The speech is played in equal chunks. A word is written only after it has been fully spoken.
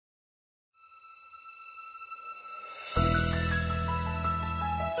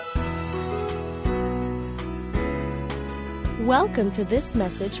Welcome to this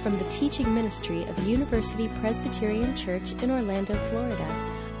message from the teaching ministry of University Presbyterian Church in Orlando, Florida,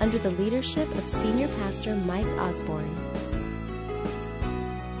 under the leadership of Senior Pastor Mike Osborne.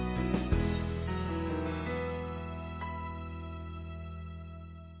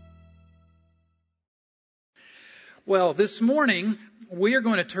 Well, this morning we are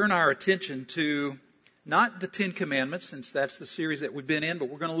going to turn our attention to not the Ten Commandments, since that's the series that we've been in, but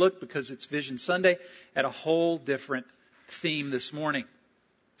we're going to look, because it's Vision Sunday, at a whole different theme this morning.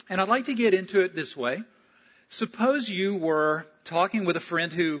 And I'd like to get into it this way. Suppose you were talking with a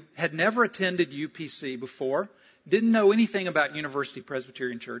friend who had never attended UPC before, didn't know anything about University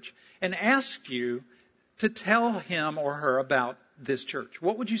Presbyterian Church, and asked you to tell him or her about this church.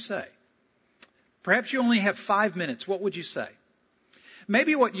 What would you say? Perhaps you only have 5 minutes. What would you say?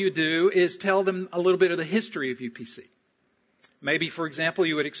 Maybe what you do is tell them a little bit of the history of UPC. Maybe, for example,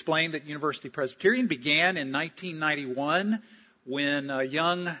 you would explain that University Presbyterian began in 1991 when a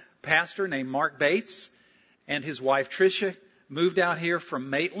young pastor named Mark Bates and his wife Tricia moved out here from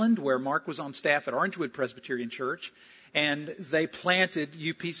Maitland, where Mark was on staff at Orangewood Presbyterian Church, and they planted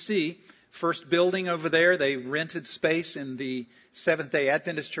UPC. First building over there, they rented space in the Seventh-day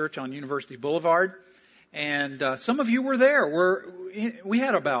Adventist Church on University Boulevard. And some of you were there. We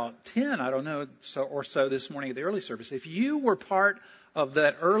had about 10, or so this morning at the early service. If you were part of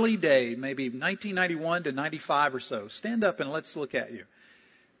that early day, maybe 1991 to 95 or so, stand up and let's look at you.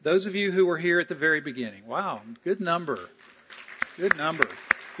 Those of you who were here at the very beginning. Wow, good number. Good number.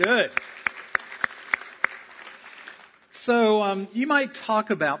 Good. So you might talk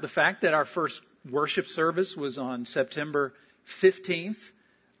about the fact that our first worship service was on September 15th,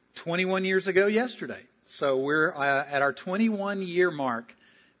 21 years ago yesterday. So we're at our 21-year mark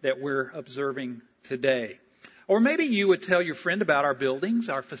that we're observing today. Or maybe you would tell your friend about our buildings,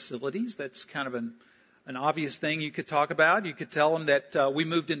 our facilities. That's kind of an obvious thing you could talk about. You could tell them that we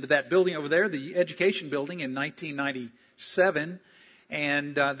moved into that building over there, the education building, in 1997.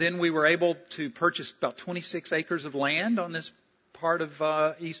 And then we were able to purchase about 26 acres of land on this part of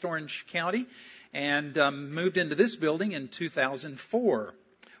East Orange County and moved into this building in 2004.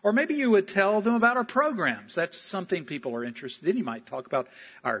 Or maybe you would tell them about our programs. That's something people are interested in. You might talk about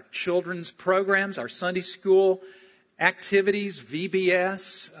our children's programs, our Sunday school activities,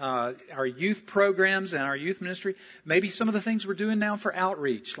 VBS, our youth programs and our youth ministry. Maybe some of the things we're doing now for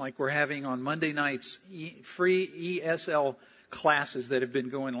outreach, like we're having on Monday nights free ESL classes that have been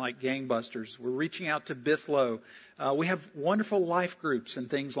going like gangbusters. We're reaching out to Bithlo. We have wonderful life groups and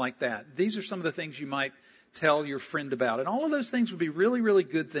things like that. These are some of the things you might tell your friend about. And all of those things would be really, really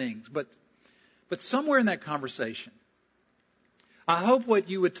good things. But somewhere in that conversation, I hope what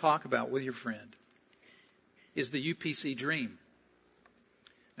you would talk about with your friend is the UPC Dream.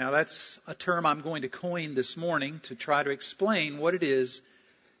 Now, that's a term I'm going to coin this morning to try to explain what it is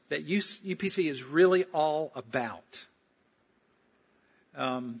that UPC is really all about.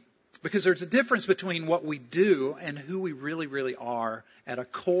 Because there's a difference between what we do and who we really, really are at a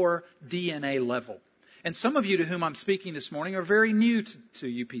core DNA level. And some of you to whom I'm speaking this morning are very new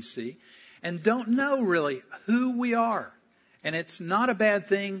to UPC and don't know really who we are. And it's not a bad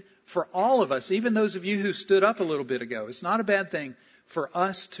thing for all of us, even those of you who stood up a little bit ago. It's not a bad thing for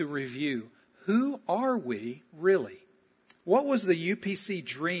us to review. Who are we really? What was the UPC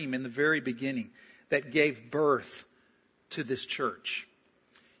dream in the very beginning that gave birth to this church?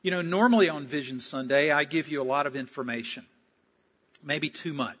 You know, normally on Vision Sunday, I give you a lot of information. Maybe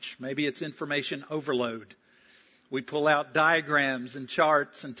too much. Maybe it's information overload. We pull out diagrams and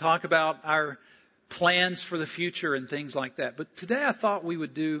charts and talk about our plans for the future and things like that. But today I thought we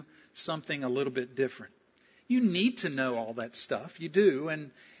would do something a little bit different. You need to know all that stuff. You do.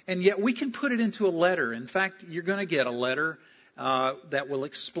 And yet we can put it into a letter. In fact, you're going to get a letter that will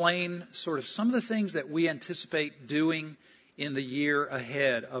explain sort of some of the things that we anticipate doing in the year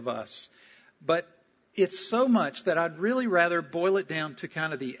ahead of us. But it's so much that I'd really rather boil it down to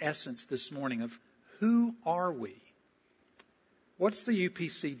kind of the essence this morning of who are we? What's the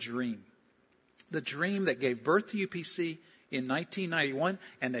UPC dream? The dream that gave birth to UPC in 1991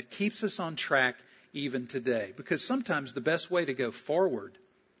 and that keeps us on track even today. Because sometimes the best way to go forward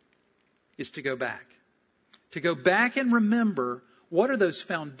is to go back. To go back and remember what are those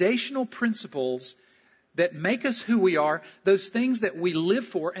foundational principles that make us who we are, those things that we live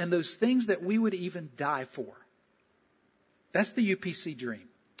for, and those things that we would even die for. That's the UPC dream.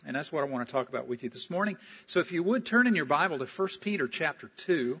 And that's what I want to talk about with you this morning. So if you would turn in your Bible to 1 Peter chapter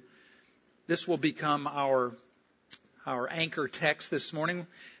 2. This will become our anchor text this morning.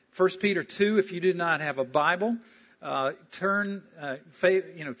 1 Peter 2, if you do not have a Bible, turn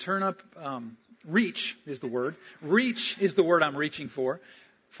up reach is the word. Reach is the word I'm reaching for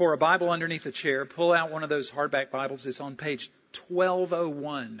a Bible underneath a chair. Pull out one of those hardback Bibles. It's on page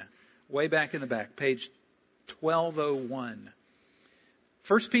 1201, way back in the back, page 1201.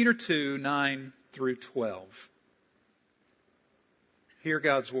 1 Peter 2, 9 through 12. Hear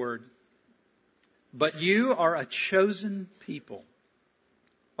God's word. But you are a chosen people,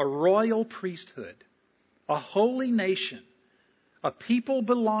 a royal priesthood, a holy nation, a people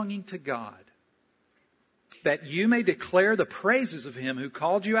belonging to God, that you may declare the praises of Him who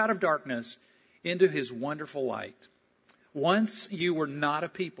called you out of darkness into His wonderful light. Once you were not a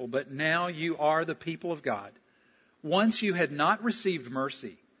people, but now you are the people of God. Once you had not received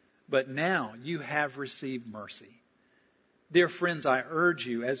mercy, but now you have received mercy. Dear friends, I urge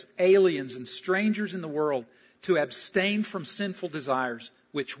you, as aliens and strangers in the world, to abstain from sinful desires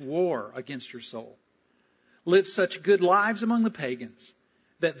which war against your soul. Live such good lives among the pagans,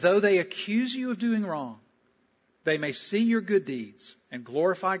 that though they accuse you of doing wrong, they may see your good deeds and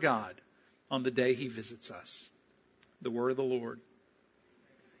glorify God on the day He visits us. The word of the Lord.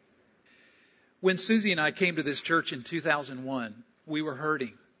 When Susie and I came to this church in 2001, we were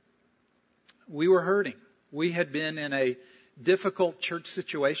hurting. We had been in a difficult church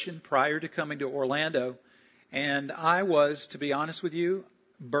situation prior to coming to Orlando, and I was, to be honest with you,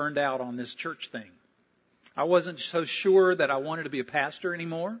 burned out on this church thing. I wasn't so sure that I wanted to be a pastor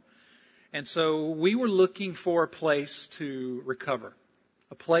anymore, and so we were looking for a place to recover,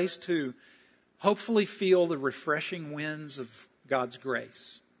 a place to hopefully feel the refreshing winds of God's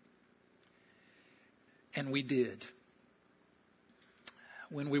grace. And we did.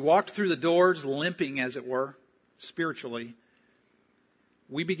 When we walked through the doors, limping as it were, spiritually,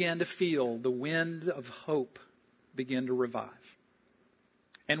 we began to feel the wind of hope begin to revive.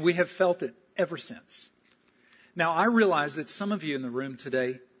 And we have felt it ever since. Now, I realize that some of you in the room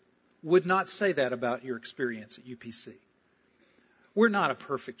today would not say that about your experience at UPC. We're not a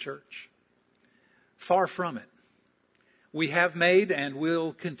perfect church. Far from it. We have made and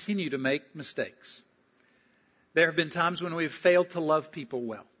will continue to make mistakes. There have been times when we've failed to love people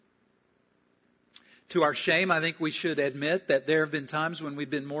well. To our shame, I think we should admit that there have been times when we've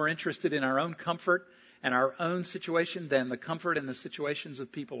been more interested in our own comfort and our own situation than the comfort and the situations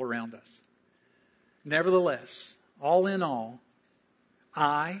of people around us. Nevertheless, all in all,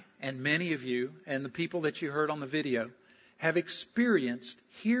 I and many of you and the people that you heard on the video have experienced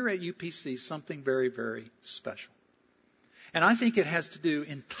here at UPC something very, very special. And I think it has to do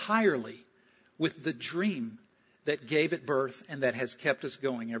entirely with the dream that gave it birth and that has kept us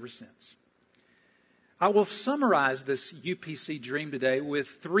going ever since. I will summarize this UPC dream today with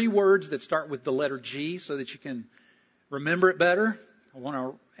 3 words that start with the letter G so that you can remember it better. I want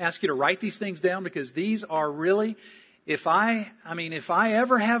to ask you to write these things down because these are really, if I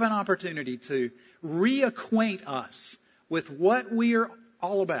ever have an opportunity to reacquaint us with what we are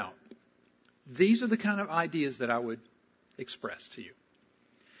all about, these are the kind of ideas that I would express to you.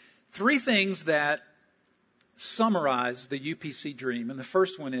 3 things that summarize the UPC dream. And the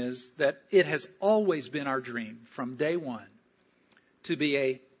first one is that it has always been our dream from day one to be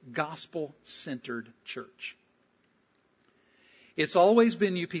a gospel-centered church. It's always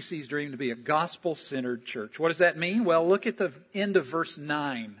been UPC's dream to be a gospel-centered church. What does that mean? Well, look at the end of verse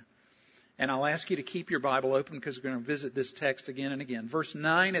 9. And I'll ask you to keep your Bible open because we're going to visit this text again and again. Verse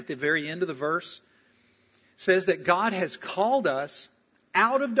 9 at the very end of the verse says that God has called us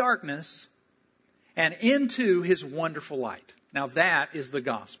out of darkness and into His wonderful light. Now that is the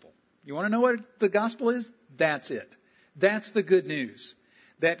gospel. You want to know what the gospel is? That's it. That's the good news.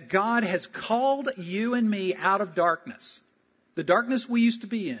 That God has called you and me out of darkness. The darkness we used to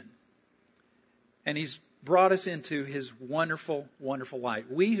be in. And He's brought us into His wonderful, wonderful light.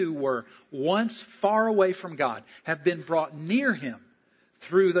 We who were once far away from God have been brought near Him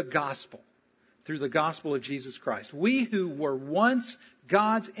through the gospel of Jesus Christ. We who were once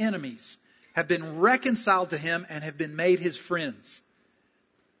God's enemies have been reconciled to Him and have been made His friends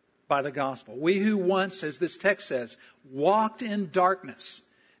by the gospel. We who once, as this text says, walked in darkness,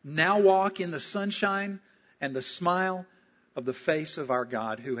 now walk in the sunshine and the smile of the face of our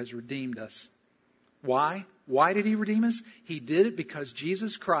God who has redeemed us. Why? Why did He redeem us? He did it because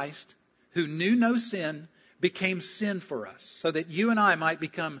Jesus Christ, who knew no sin, became sin for us so that you and I might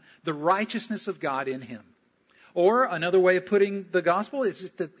become the righteousness of God in Him. Or another way of putting the gospel,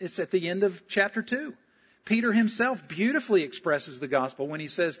 it's at the end of chapter 2. Peter himself beautifully expresses the gospel when he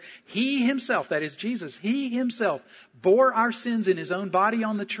says, He Himself, that is Jesus, He Himself bore our sins in His own body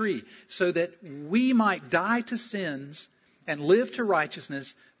on the tree so that we might die to sins and live to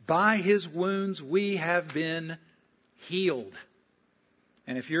righteousness. By His wounds we have been healed.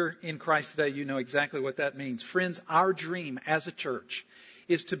 And if you're in Christ today, you know exactly what that means. Friends, our dream as a church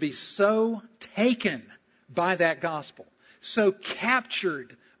is to be so taken by that gospel, so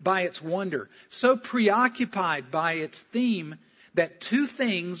captured by its wonder, so preoccupied by its theme that two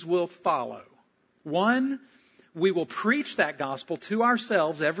things will follow. One, we will preach that gospel to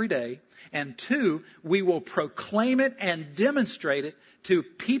ourselves every day. And two, we will proclaim it and demonstrate it to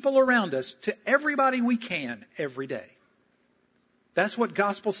people around us, to everybody we can every day. That's what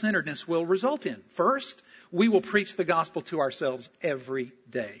gospel-centeredness will result in. First, we will preach the gospel to ourselves every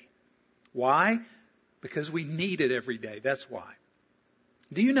day. Why? Because we need it every day. That's why.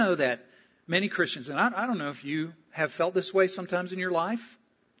 Do you know that many Christians, and I don't know if you have felt this way sometimes in your life.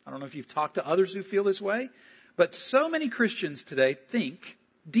 I don't know if you've talked to others who feel this way. But so many Christians today think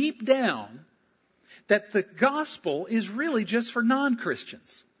deep down that the gospel is really just for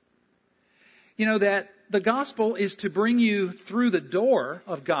non-Christians. You know, that the gospel is to bring you through the door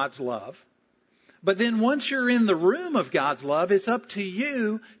of God's love. But then once you're in the room of God's love, it's up to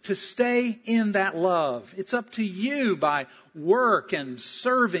you to stay in that love. It's up to you by work and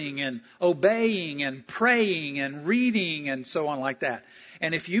serving and obeying and praying and reading and so on like that.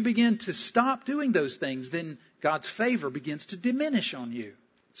 And if you begin to stop doing those things, then God's favor begins to diminish on you.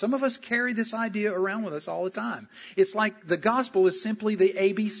 Some of us carry this idea around with us all the time. It's like the gospel is simply the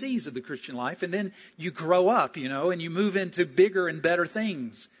ABCs of the Christian life, and then you grow up, and you move into bigger and better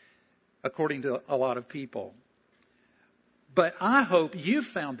things, according to a lot of people. But I hope you've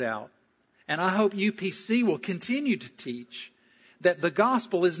found out, and I hope UPC will continue to teach, that the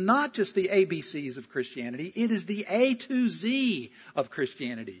gospel is not just the ABCs of Christianity, it is the A to Z of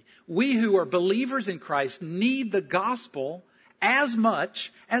Christianity. We who are believers in Christ need the gospel as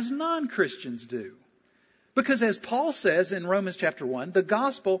much as non-Christians do. Because as Paul says in Romans chapter 1, the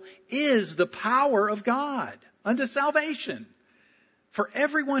gospel is the power of God unto salvation for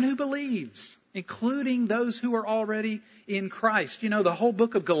everyone who believes, including those who are already in Christ. The whole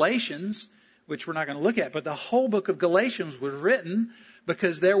book of Galatians, which we're not going to look at, but the whole book of Galatians was written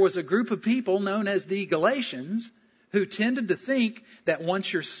because there was a group of people known as the Galatians who tended to think that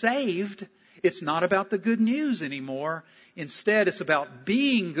once you're saved, it's not about the good news anymore. Instead, it's about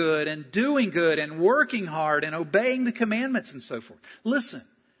being good and doing good and working hard and obeying the commandments and so forth. Listen,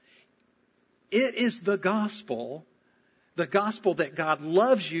 it is the gospel that God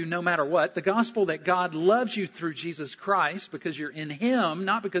loves you no matter what, the gospel that God loves you through Jesus Christ because you're in Him,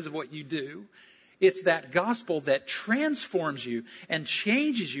 not because of what you do. It's that gospel that transforms you and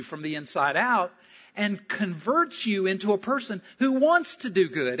changes you from the inside out and converts you into a person who wants to do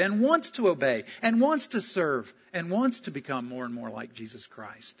good and wants to obey and wants to serve and wants to become more and more like Jesus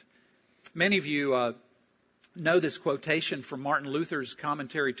Christ. Many of you know this quotation from Martin Luther's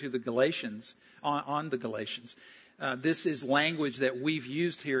commentary to the Galatians, on the Galatians. This is language that we've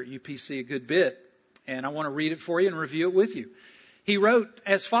used here at UPC a good bit, and I want to read it for you and review it with you. He wrote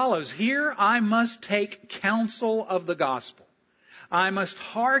as follows: "Here I must take counsel of the gospel. I must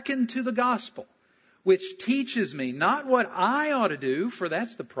hearken to the gospel, which teaches me not what I ought to do, for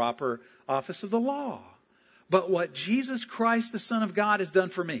that's the proper office of the law, but what Jesus Christ, the Son of God, has done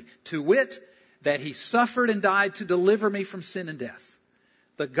for me, to wit, that He suffered and died to deliver me from sin and death.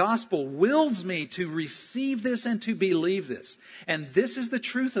 The gospel wills me to receive this and to believe this. And this is the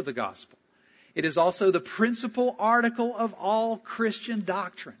truth of the gospel. It is also the principal article of all Christian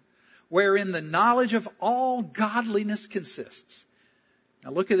doctrine, wherein the knowledge of all godliness consists."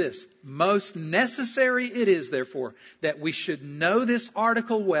 Now look at this. "Most necessary it is, therefore, that we should know this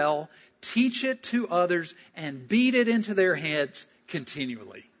article well, teach it to others, and beat it into their heads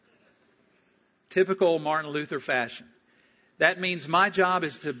continually." Typical Martin Luther fashion. That means my job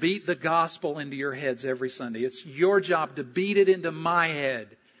is to beat the gospel into your heads every Sunday. It's your job to beat it into my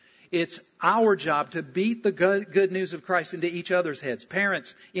head. It's our job to beat the good news of Christ into each other's heads.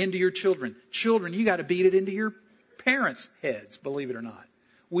 Parents, into your children. Children, you got to beat it into your parents' heads, believe it or not.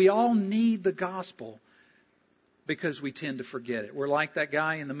 We all need the gospel because we tend to forget it. We're like that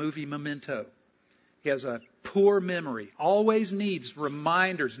guy in the movie Memento. He has a poor memory, always needs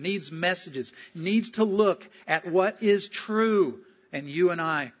reminders, needs messages, needs to look at what is true. And you and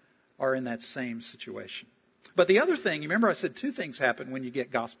I are in that same situation. But the other thing, remember I said two things happen when you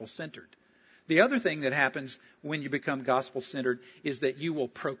get gospel-centered. The other thing that happens when you become gospel-centered is that you will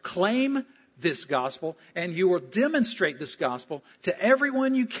proclaim this gospel and you will demonstrate this gospel to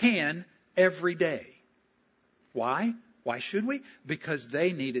everyone you can every day. Why? Why should we? Because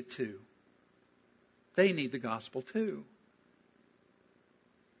they need it too. They need the gospel too.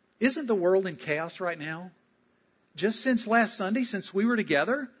 Isn't the world in chaos right now? Just since last Sunday, since we were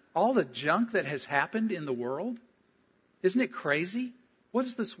together, all the junk that has happened in the world, isn't it crazy? What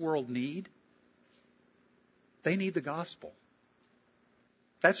does this world need? They need the gospel.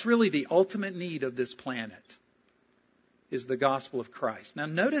 That's really the ultimate need of this planet, is the gospel of Christ. Now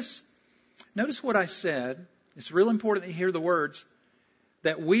notice what I said. It's real important that you hear the words,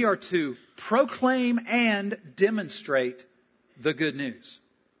 that we are to proclaim and demonstrate the good news.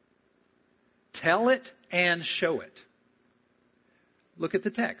 Tell it and show it. Look at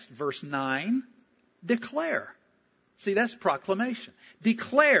the text. Verse 9, declare. See, that's proclamation.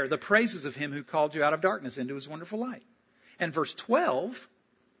 Declare the praises of him who called you out of darkness into his wonderful light. And verse 12,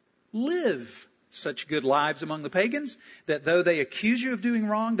 live such good lives among the pagans that though they accuse you of doing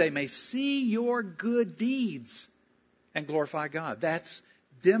wrong, they may see your good deeds and glorify God. That's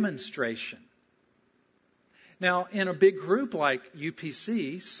demonstration. Now, in a big group like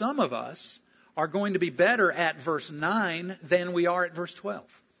UPC, some of us are going to be better at verse 9 than we are at verse 12.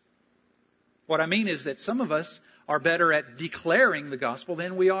 What I mean is that some of us are better at declaring the gospel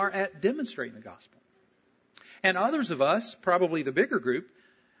than we are at demonstrating the gospel. And others of us, probably the bigger group,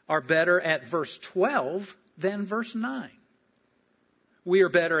 are better at verse 12 than verse 9. We are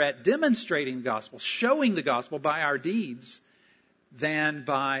better at demonstrating the gospel, showing the gospel by our deeds than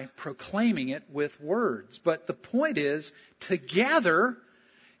by proclaiming it with words. But the point is, together,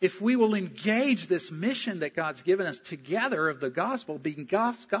 if we will engage this mission that God's given us together of the gospel, being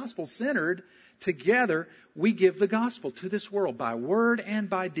gospel-centered, together we give the gospel to this world by word and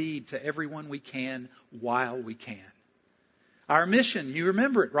by deed to everyone we can while we can. Our mission, you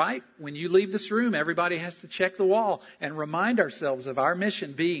remember it, right? When you leave this room, everybody has to check the wall and remind ourselves of our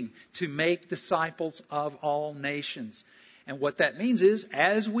mission being to make disciples of all nations. And what that means is,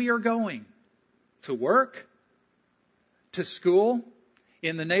 as we are going to work, to school,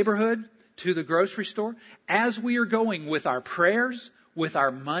 in the neighborhood, to the grocery store, as we are going with our prayers, with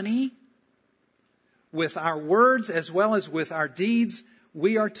our money, with our words, as well as with our deeds,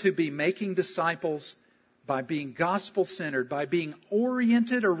 we are to be making disciples by being gospel-centered, by being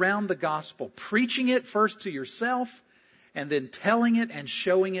oriented around the gospel, preaching it first to yourself, and then telling it and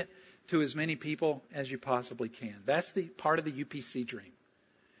showing it to as many people as you possibly can. That's the part of the UPC dream.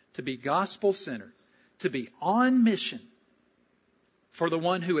 To be gospel-centered, to be on mission for the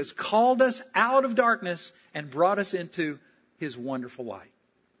one who has called us out of darkness and brought us into his wonderful light.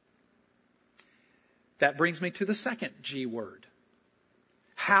 That brings me to the second G word.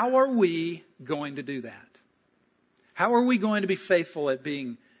 How are we going to do that? How are we going to be faithful at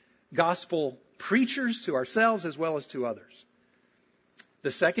being gospel preachers to ourselves as well as to others?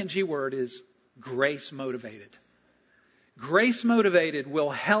 The second G word is grace motivated. Grace motivated will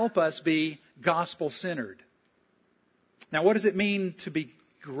help us be gospel centered. Now, what does it mean to be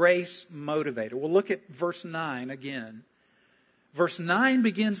grace motivated? We'll look at verse 9 again. Verse 9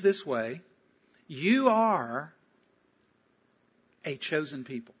 begins this way. You are a chosen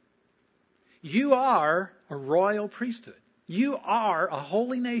people. You are a royal priesthood. You are a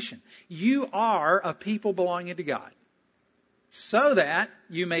holy nation. You are a people belonging to God. So that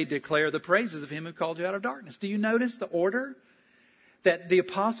you may declare the praises of him who called you out of darkness. Do you notice the order? That the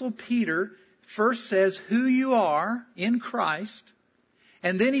Apostle Peter first says who you are in Christ.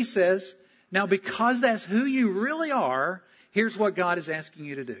 And then he says, now because that's who you really are, here's what God is asking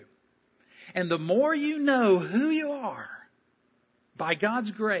you to do. And the more you know who you are, by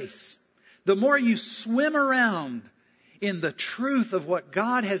God's grace, the more you swim around in the truth of what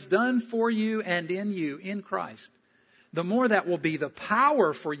God has done for you and in you in Christ, the more that will be the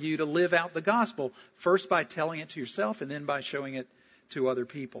power for you to live out the gospel, first by telling it to yourself and then by showing it to other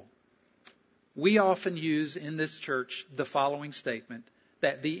people. We often use in this church the following statement,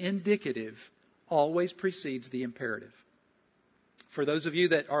 that the indicative always precedes the imperative. For those of you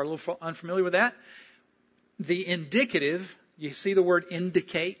that are a little unfamiliar with that, the indicative, you see the word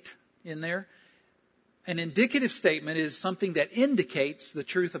indicate in there? An indicative statement is something that indicates the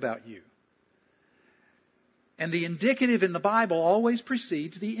truth about you. And the indicative in the Bible always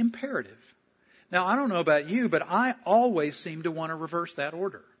precedes the imperative. Now, I don't know about you, but I always seem to want to reverse that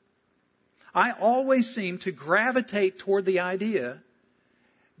order. I always seem to gravitate toward the idea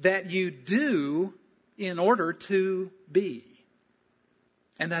that you do in order to be.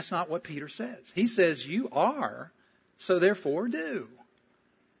 And that's not what Peter says. He says you are, so therefore do.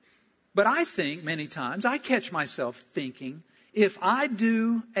 But I think many times, I catch myself thinking, if I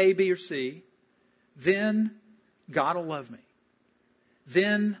do A, B, or C, then God will love me.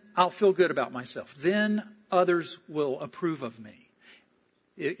 Then I'll feel good about myself. Then others will approve of me.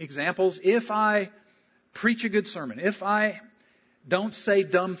 Examples, if I preach a good sermon, if I don't say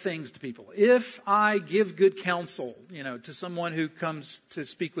dumb things to people, if I give good counsel, to someone who comes to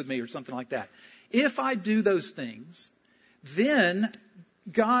speak with me or something like that. If I do those things, then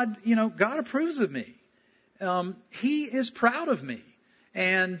God approves of me. He is proud of me.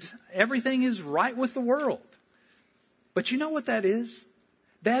 And everything is right with the world. But you know what that is?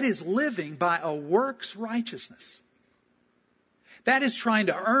 That is living by a works righteousness. That is trying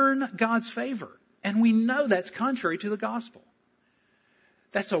to earn God's favor. And we know that's contrary to the gospel.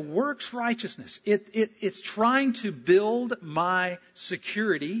 That's a works righteousness. It's trying to build my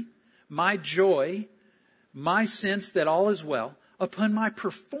security, my joy, my sense that all is well upon my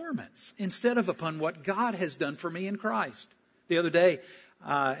performance instead of upon what God has done for me in Christ. The other day,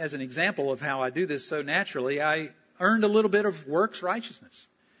 as an example of how I do this so naturally, I earned a little bit of works righteousness.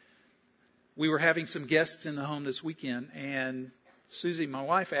 We were having some guests in the home this weekend, and Susie, my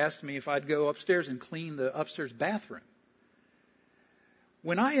wife, asked me if I'd go upstairs and clean the upstairs bathroom.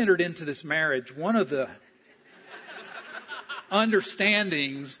 When I entered into this marriage, one of the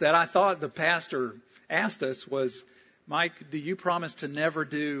understandings that I thought the pastor asked us was, Mike, do you promise to never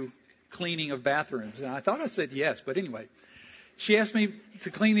do cleaning of bathrooms? And I thought I said yes, but anyway, she asked me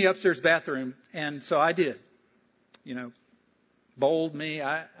to clean the upstairs bathroom, and so I did. Bold me.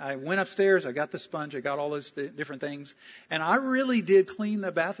 I went upstairs, I got the sponge, I got all those different things, and I really did clean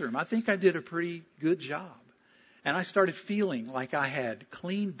the bathroom. I think I did a pretty good job. And I started feeling like I had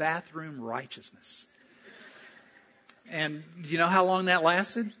clean bathroom righteousness. And do you know how long that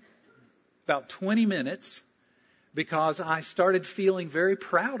lasted? About 20 minutes, because I started feeling very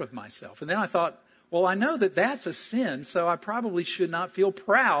proud of myself. And then I thought, well, I know that that's a sin, so I probably should not feel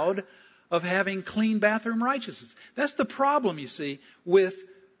proud of having clean bathroom righteousness. That's the problem, you see, with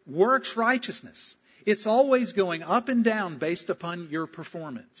works righteousness. It's always going up and down based upon your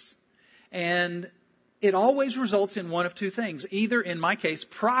performance. And it always results in one of two things. Either, in my case,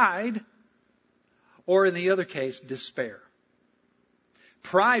 pride, or in the other case, despair.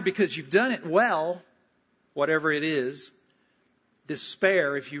 Pride because you've done it well, whatever it is.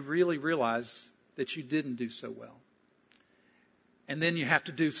 Despair if you really realize that you didn't do so well. And then you have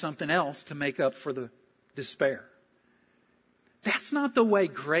to do something else to make up for the despair. That's not the way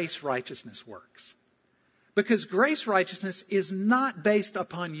grace righteousness works. Because grace righteousness is not based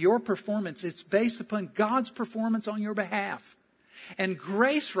upon your performance. It's based upon God's performance on your behalf. And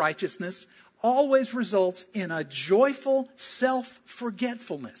grace righteousness always results in a joyful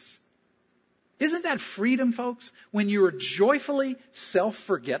self-forgetfulness. Isn't that freedom, folks? When you are joyfully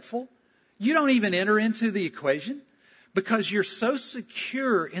self-forgetful, you don't even enter into the equation because you're so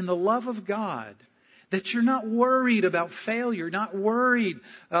secure in the love of God that you're not worried about failure, not worried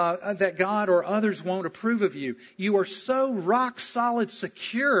that God or others won't approve of you. You are so rock solid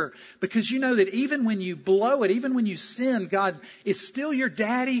secure because you know that even when you blow it, even when you sin, God is still your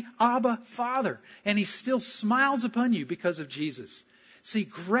daddy, Abba, Father, and He still smiles upon you because of Jesus. See,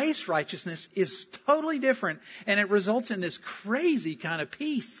 grace righteousness is totally different, and it results in this crazy kind of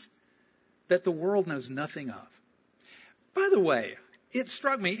peace that the world knows nothing of. By the way, it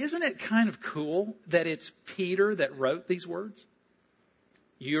struck me, isn't it kind of cool that it's Peter that wrote these words?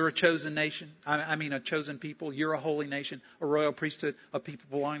 You're a chosen nation. I mean, a chosen people. You're a holy nation, a royal priesthood, a people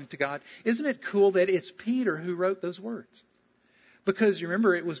belonging to God. Isn't it cool that it's Peter who wrote those words? Because you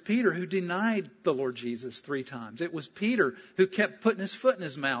remember, it was Peter who denied the Lord Jesus 3 times. It was Peter who kept putting his foot in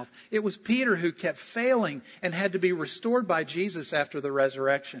his mouth. It was Peter who kept failing and had to be restored by Jesus after the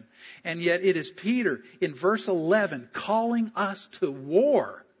resurrection. And yet it is Peter in verse 11 calling us to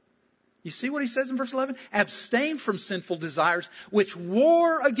war. You see what he says in verse 11? Abstain from sinful desires which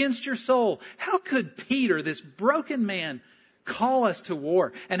war against your soul. How could Peter, this broken man, call us to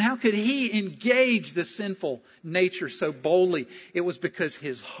war? And how could he engage the sinful nature so boldly? It was because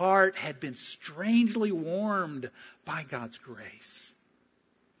his heart had been strangely warmed by God's grace.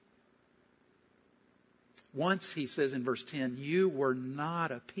 Once, he says in verse 10, you were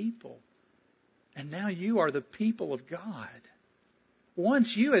not a people, and now you are the people of God.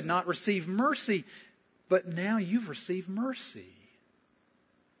 Once you had not received mercy, but now you've received mercy.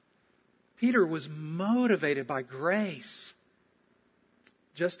 Peter was motivated by grace.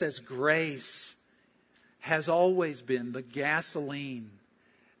 Just as grace has always been the gasoline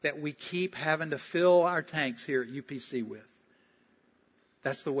that we keep having to fill our tanks here at UPC with.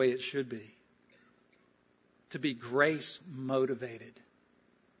 That's the way it should be. To be grace motivated.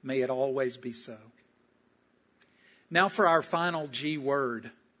 May it always be so. Now for our final G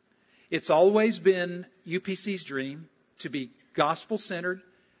word. It's always been UPC's dream to be gospel-centered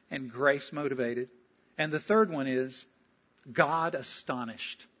and grace-motivated. And the third one is God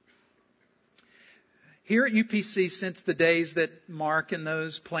astonished. Here at UPC, since the days that Mark and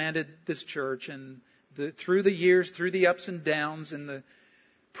those planted this church, and through the years, through the ups and downs and the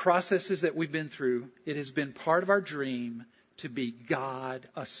processes that we've been through, it has been part of our dream to be God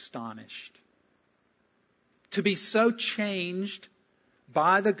astonished. To be so changed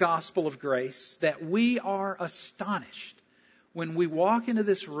by the gospel of grace that we are astonished when we walk into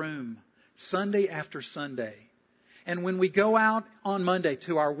this room Sunday after Sunday, and when we go out on Monday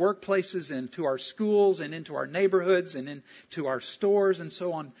to our workplaces and to our schools and into our neighborhoods and into our stores and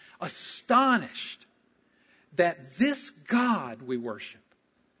so on, astonished that this God we worship,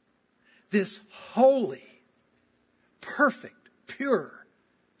 this holy, perfect, pure,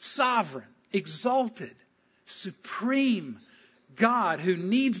 sovereign, exalted, supreme God who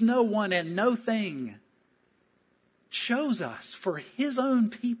needs no one and no thing, chose us for His own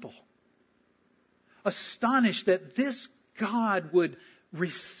people. Astonished that this God would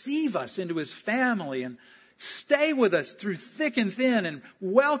receive us into His family and stay with us through thick and thin and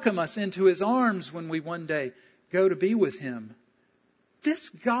welcome us into His arms when we one day go to be with Him. This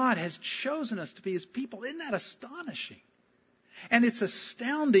God has chosen us to be His people. Isn't that astonishing? And it's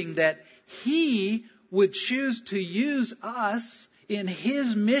astounding that He would choose to use us in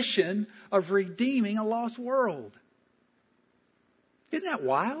His mission of redeeming a lost world. Isn't that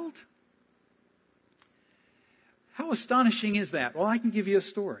wild? How astonishing is that? Well, I can give you a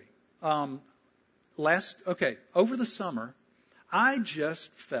story. Over the summer, I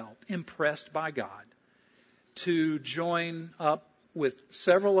just felt impressed by God to join up with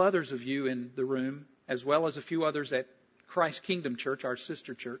several others of you in the room, as well as a few others at Christ Kingdom Church, our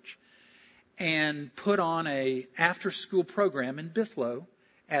sister church, and put on a after-school program in Bithlo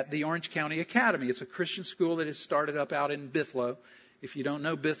at the Orange County Academy. It's a Christian school that has started up out in Bithlo. If you don't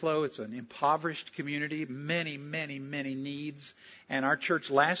know Bithlo, it's an impoverished community, many, many, many needs. And our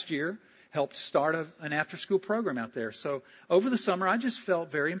church last year helped start an after-school program out there. So over the summer, I just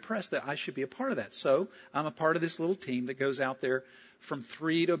felt very impressed that I should be a part of that. So I'm a part of this little team that goes out there from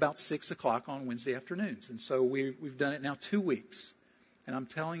 3 to about 6 o'clock on Wednesday afternoons. And so we've done it now 2 weeks. And I'm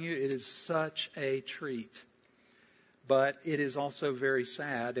telling you, it is such a treat. But it is also very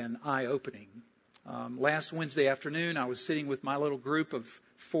sad and eye-opening. Last Wednesday afternoon, I was sitting with my little group of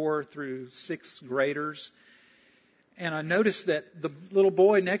 4 through 6th graders, and I noticed that the little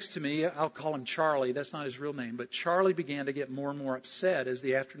boy next to me, I'll call him Charlie, that's not his real name, but Charlie began to get more and more upset as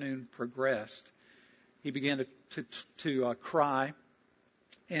the afternoon progressed. He began to cry,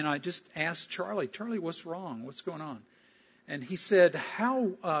 and I just asked Charlie, what's wrong? What's going on? And he said,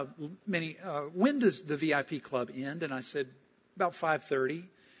 when does the VIP club end? And I said, about 5:30.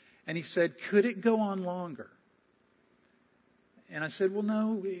 And he said, could it go on longer? And I said, well,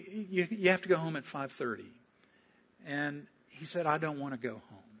 no, you have to go home at 5:30. And he said, I don't want to go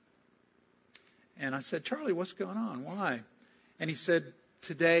home. And I said, Charlie, what's going on? Why? And he said,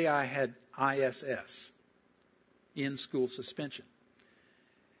 today I had ISS, in-school suspension.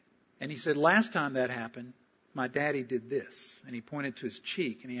 And he said, last time that happened, my daddy did this. And he pointed to his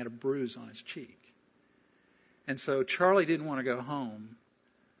cheek, and he had a bruise on his cheek. And so Charlie didn't want to go home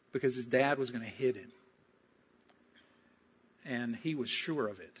because his dad was going to hit him. And he was sure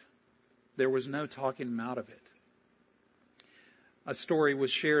of it. There was no talking him out of it. A story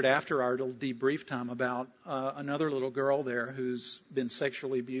was shared after our little debrief time about another little girl there who's been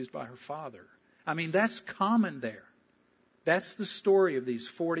sexually abused by her father. I mean, that's common there. That's the story of these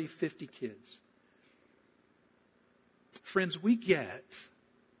 40, 50 kids. Friends, we get,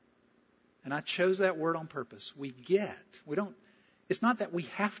 and I chose that word on purpose, it's not that we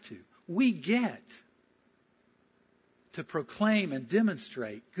have to. We get to proclaim and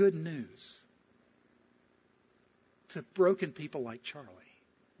demonstrate good news to broken people like Charlie.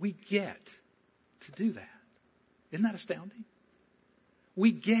 We get to do that. Isn't that astounding?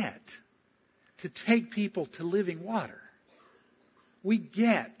 We get to take people to living water. We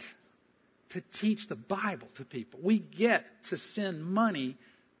get to teach the Bible to people. We get to send money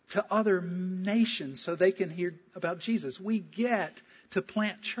to other nations so they can hear about Jesus. We get to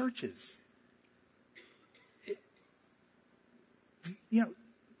plant churches.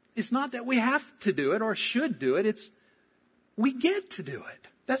 It's not that we have to do it or should do it. We get to do it.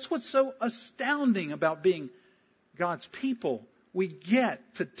 That's what's so astounding about being God's people. We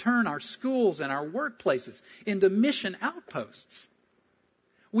get to turn our schools and our workplaces into mission outposts.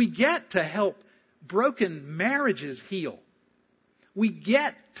 We get to help broken marriages heal. We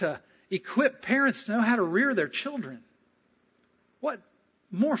get to equip parents to know how to rear their children. What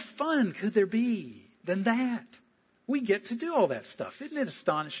more fun could there be than that? We get to do all that stuff. Isn't it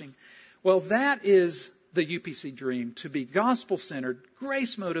astonishing? Well, that is the UPC dream, to be gospel-centered,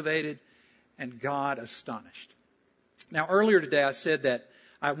 grace-motivated, and God-astonished. Now, earlier today I said that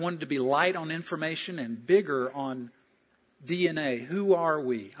I wanted to be light on information and bigger on DNA, who are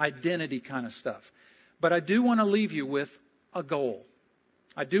we, identity kind of stuff. But I do want to leave you with a goal.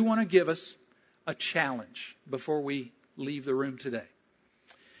 I do want to give us a challenge before we leave the room today.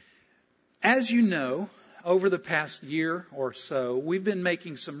 As you know, over the past year or so, we've been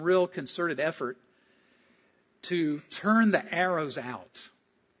making some real concerted effort to turn the arrows out,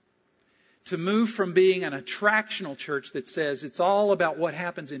 to move from being an attractional church that says it's all about what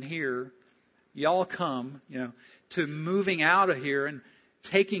happens in here, y'all come, to moving out of here and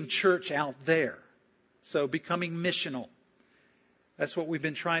taking church out there. So becoming missional. That's what we've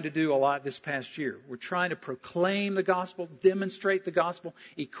been trying to do a lot this past year. We're trying to proclaim the gospel, demonstrate the gospel,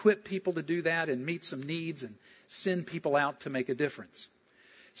 equip people to do that and meet some needs and send people out to make a difference.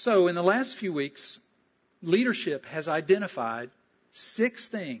 So in the last few weeks, leadership has identified 6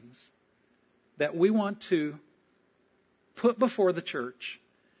 things that we want to put before the church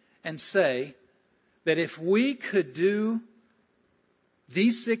and say that if we could do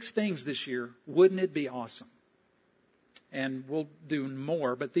these 6 things this year, wouldn't it be awesome? And we'll do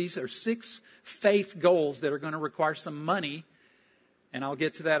more, but these are 6 faith goals that are going to require some money, and I'll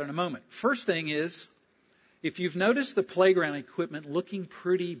get to that in a moment. First thing is, if you've noticed the playground equipment looking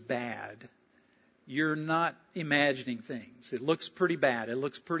pretty bad, you're not imagining things. It looks pretty bad. It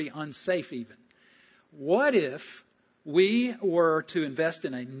looks pretty unsafe even. What if we were to invest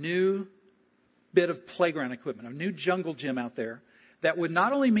in a new bit of playground equipment, a new jungle gym out there, that would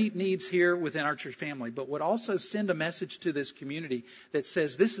not only meet needs here within our church family, but would also send a message to this community that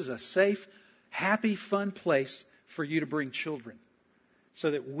says this is a safe, happy, fun place for you to bring children so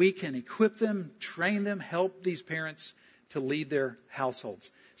that we can equip them, train them, help these parents to lead their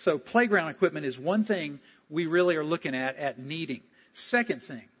households. So playground equipment is one thing we really are looking at needing. Second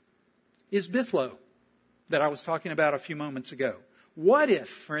thing is Bithlo that I was talking about a few moments ago. What if,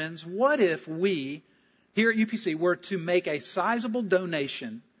 friends, we here at UPC were to make a sizable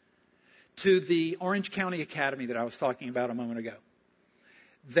donation to the Orange County Academy that I was talking about a moment ago?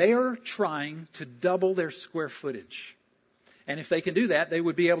 They are trying to double their square footage. And if they can do that, they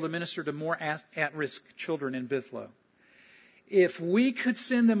would be able to minister to more at-risk children in Bithlo. If we could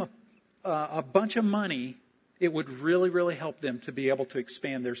send them a bunch of money, it would really, really help them to be able to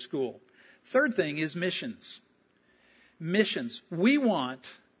expand their school. Third thing is missions. Missions. We want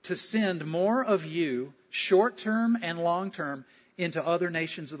to send more of you, short-term and long-term, into other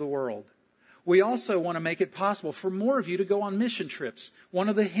nations of the world. We also want to make it possible for more of you to go on mission trips. One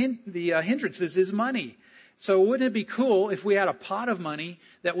of the hindrances is money. So wouldn't it be cool if we had a pot of money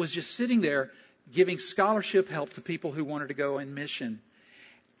that was just sitting there giving scholarship help to people who wanted to go in mission?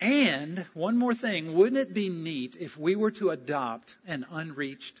 And one more thing, wouldn't it be neat if we were to adopt an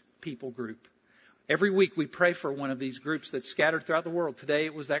unreached people group? Every week we pray for one of these groups that's scattered throughout the world. Today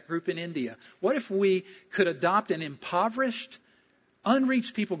it was that group in India. What if we could adopt an impoverished,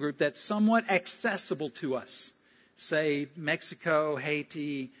 unreached people group that's somewhat accessible to us? Say Mexico,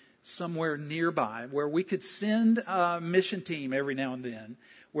 Haiti, somewhere nearby, where we could send a mission team every now and then,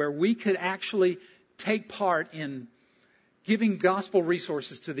 where we could actually take part in giving gospel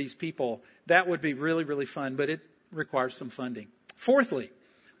resources to these people. That would be really, really fun, but it requires some funding. Fourthly,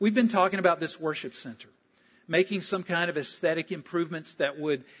 we've been talking about this worship center, making some kind of aesthetic improvements that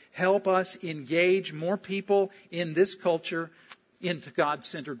would help us engage more people in this culture into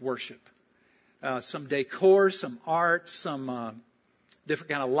God-centered worship. Some decor, some art, some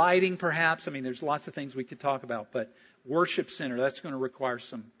different kind of lighting perhaps. I mean, there's lots of things we could talk about, but worship center, that's going to require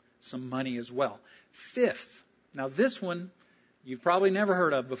some money as well. Fifth, now this one you've probably never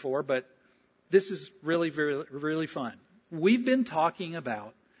heard of before, but this is really, really, really fun. We've been talking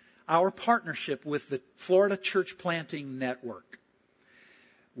about our partnership with the Florida Church Planting Network.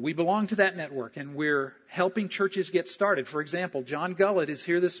 We belong to that network, and we're helping churches get started. For example, John Gullett is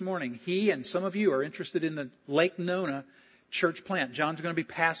here this morning. He and some of you are interested in the Lake Nona church plant. John's going to be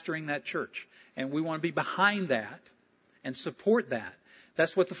pastoring that church, and we want to be behind that and support that.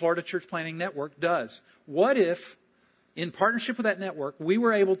 That's what the Florida Church Planting Network does. What if, in partnership with that network, we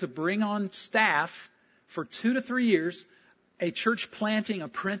were able to bring on staff for 2 to 3 years, a church planting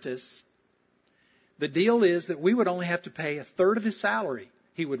apprentice? The deal is that we would only have to pay a third of his salary.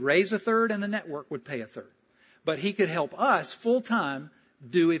 He would raise a third and the network would pay a third. But he could help us full-time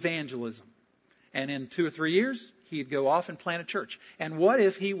do evangelism. And in 2 or 3 years, he'd go off and plant a church. And what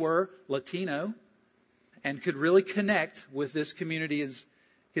if he were Latino and could really connect with this community's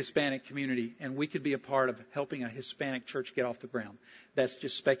Hispanic community, and we could be a part of helping a Hispanic church get off the ground? That's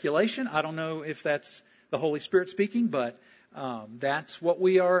just speculation. I don't know if that's the Holy Spirit speaking, but that's what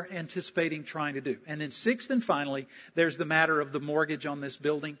we are anticipating trying to do. And then sixth and finally, there's the matter of the mortgage on this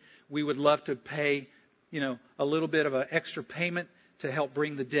building. We would love to pay a little bit of an extra payment to help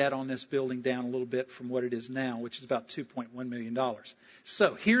bring the debt on this building down a little bit from what it is now, which is about $2.1 million.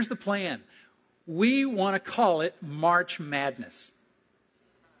 So here's the plan. We want to call it March Madness.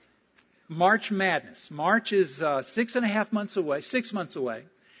 March Madness. March is 6 months away.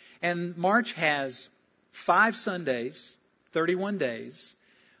 And March has 5 Sundays, 31 days.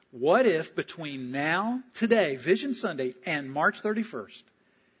 What if between now, today, Vision Sunday, and March 31st,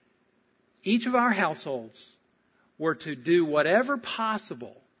 each of our households were to do whatever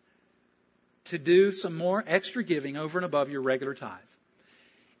possible to do some more extra giving over and above your regular tithe?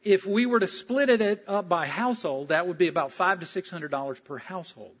 If we were to split it up by household, that would be about $500 to $600 per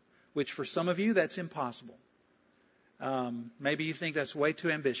household, which for some of you, that's impossible. Maybe you think that's way too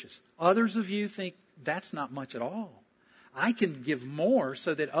ambitious. Others of you think that's not much at all. I can give more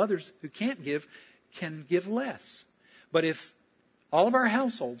so that others who can't give can give less. But if all of our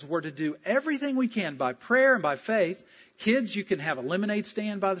households were to do everything we can by prayer and by faith, kids, you can have a lemonade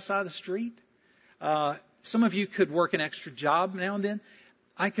stand by the side of the street. Some of you could work an extra job now and then.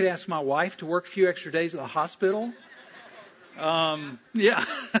 I could ask my wife to work a few extra days at the hospital. Some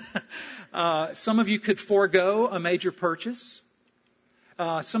of you could forego a major purchase.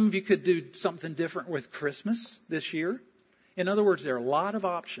 Some of you could do something different with Christmas this year. In other words, there are a lot of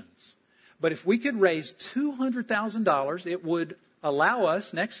options. But if we could raise $200,000, it would allow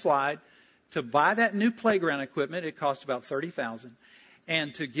us, next slide, to buy that new playground equipment. It cost about $30,000.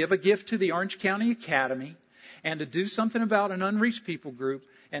 And to give a gift to the Orange County Academy, and to do something about an unreached people group,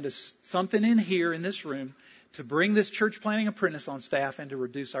 and to something in here in this room to bring this church planting apprentice on staff and to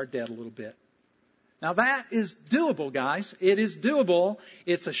reduce our debt a little bit. Now that is doable, guys. It is doable.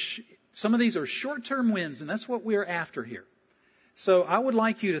 Some of these are short-term wins, and that's what we're after here. So I would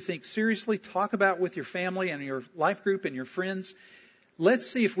like you to think seriously, talk about with your family and your life group and your friends. Let's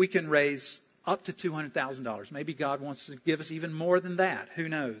see if we can raise up to $200,000. Maybe God wants to give us even more than that. Who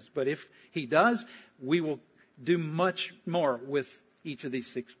knows? But if He does, we will do much more with each of these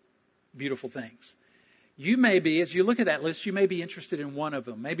 6 beautiful things. You may be, as you look at that list, you may be interested in one of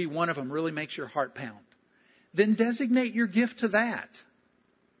them. Maybe one of them really makes your heart pound. Then designate your gift to that.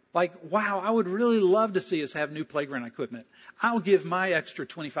 Like, wow, I would really love to see us have new playground equipment. I'll give my extra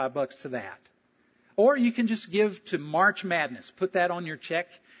 $25 to that. Or you can just give to March Madness. Put that on your check,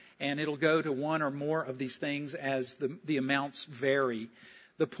 and it'll go to one or more of these things as the amounts vary.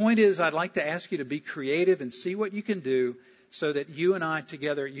 The point is, I'd like to ask you to be creative and see what you can do so that you and I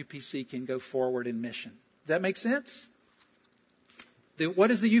together at UPC can go forward in mission. Does that make sense?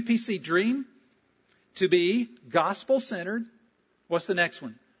 What is the UPC dream? To be gospel-centered. What's the next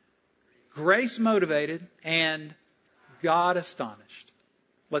one? Grace-motivated and God-astonished.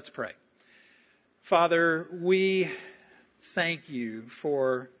 Let's pray. Father, we thank you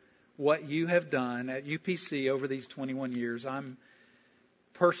for what you have done at UPC over these 21 years. I'm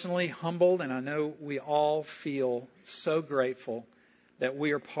personally humbled, and I know we all feel so grateful that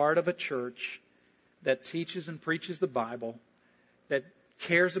we are part of a church that teaches and preaches the Bible, that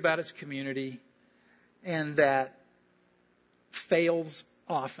cares about its community, and that fails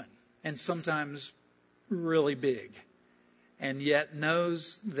often and sometimes really big, and yet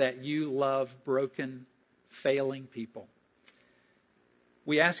knows that you love broken, failing people.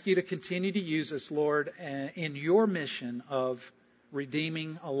 We ask you to continue to use us, Lord, in your mission of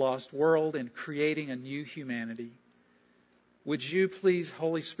redeeming a lost world and creating a new humanity. Would you please,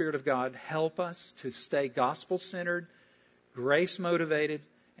 Holy Spirit of God, help us to stay gospel-centered, grace-motivated,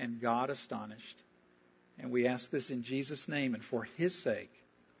 and God-astonished. And we ask this in Jesus' name and for His sake.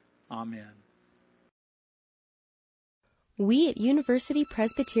 Amen. We at University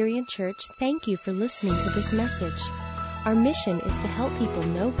Presbyterian Church thank you for listening to this message. Our mission is to help people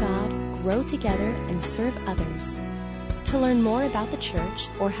know God, grow together, and serve others. To learn more about the church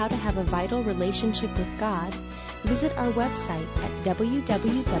or how to have a vital relationship with God, visit our website at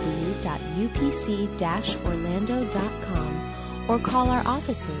www.upc-orlando.com or call our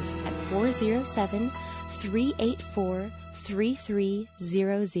offices at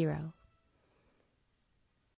 407-384-3300.